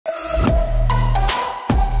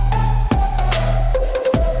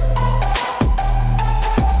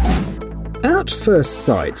At first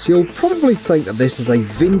sight, you'll probably think that this is a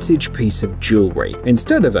vintage piece of jewelry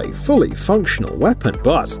instead of a fully functional weapon,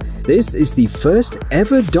 but this is the first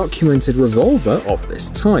ever documented revolver of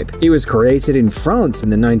this type. It was created in France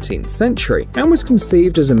in the 19th century and was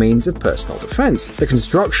conceived as a means of personal defense. The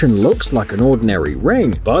construction looks like an ordinary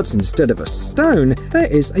ring, but instead of a stone, there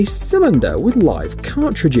is a cylinder with live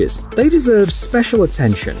cartridges. They deserve special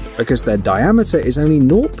attention because their diameter is only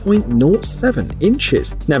 0.07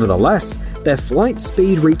 inches. Nevertheless, their flight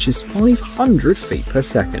speed reaches 500 feet per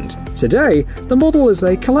second. Today, the model is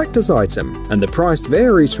a collector's item, and the price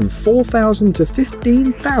varies from $4,000 to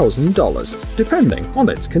 $15,000, depending on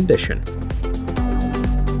its condition.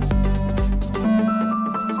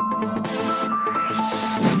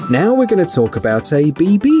 Now we're going to talk about a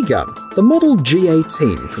BB gun, the model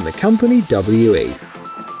G18 from the company WE.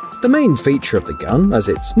 The main feature of the gun, as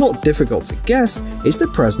it's not difficult to guess, is the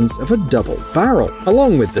presence of a double barrel.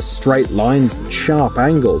 Along with the straight lines and sharp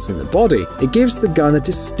angles in the body, it gives the gun a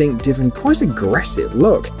distinctive and quite aggressive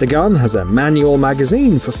look. The gun has a manual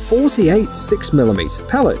magazine for 48 6mm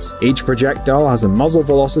pellets. Each projectile has a muzzle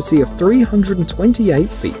velocity of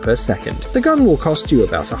 328 feet per second. The gun will cost you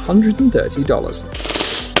about $130.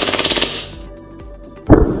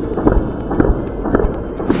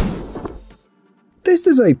 This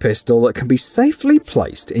is a pistol that can be safely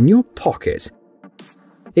placed in your pocket.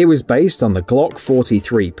 It was based on the Glock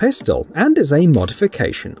 43 pistol and is a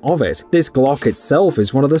modification of it. This Glock itself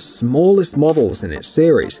is one of the smallest models in its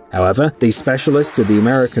series. However, the specialists at the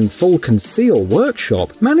American Full Conceal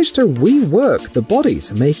workshop managed to rework the body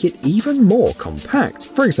to make it even more compact.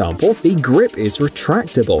 For example, the grip is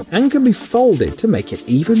retractable and can be folded to make it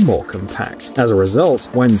even more compact. As a result,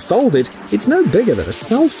 when folded, it's no bigger than a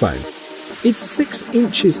cell phone. It's 6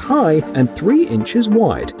 inches high and 3 inches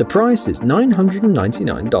wide. The price is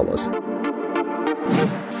 $999.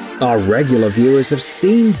 Our regular viewers have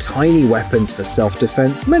seen tiny weapons for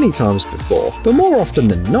self-defense many times before, but more often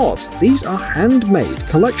than not, these are handmade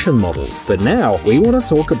collection models. But now, we want to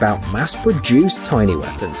talk about mass-produced tiny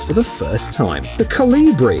weapons for the first time. The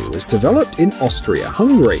Colibri was developed in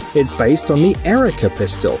Austria-Hungary. It's based on the Erika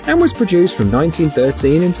pistol and was produced from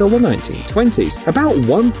 1913 until the 1920s. About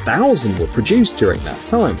 1,000 were produced during that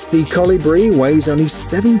time. The Colibri weighs only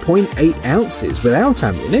 7.8 ounces without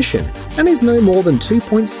ammunition and is no more than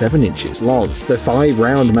 2.7 inches long. The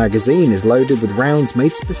 5-round magazine is loaded with rounds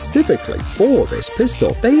made specifically for this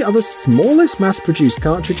pistol. They are the smallest mass-produced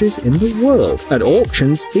cartridges in the world. At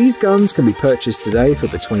auctions, these guns can be purchased today for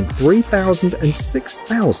between $3,000 and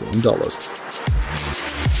 $6,000.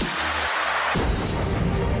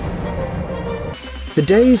 The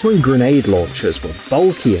days when grenade launchers were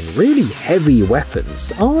bulky and really heavy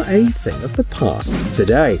weapons are a thing of the past.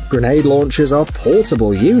 Today, grenade launchers are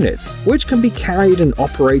portable units, which can be carried and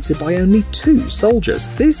operated by only 2 soldiers.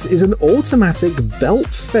 This is an automatic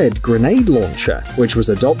belt-fed grenade launcher, which was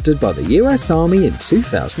adopted by the US Army in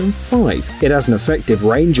 2005. It has an effective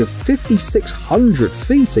range of 5,600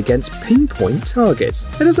 feet against pinpoint targets.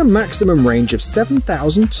 It has a maximum range of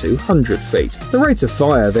 7,200 feet. The rate of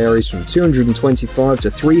fire varies from 225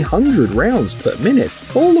 to 300 rounds per minute.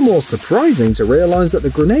 All the more surprising to realize that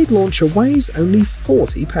the grenade launcher weighs only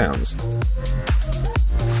 40 pounds.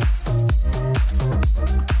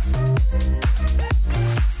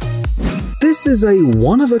 This is a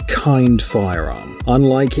one-of-a-kind firearm,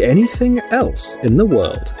 unlike anything else in the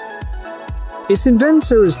world. Its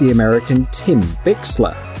inventor is the American Tim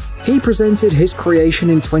Bixler. He presented his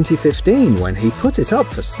creation in 2015 when he put it up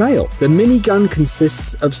for sale. The minigun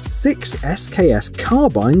consists of 6 SKS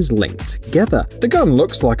carbines linked together. The gun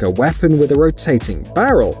looks like a weapon with a rotating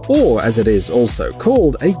barrel, or as it is also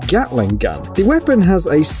called, a Gatling gun. The weapon has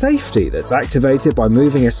a safety that's activated by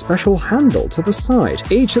moving a special handle to the side.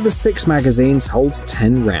 Each of the 6 magazines holds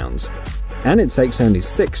 10 rounds, and it takes only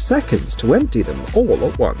 6 seconds to empty them all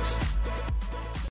at once.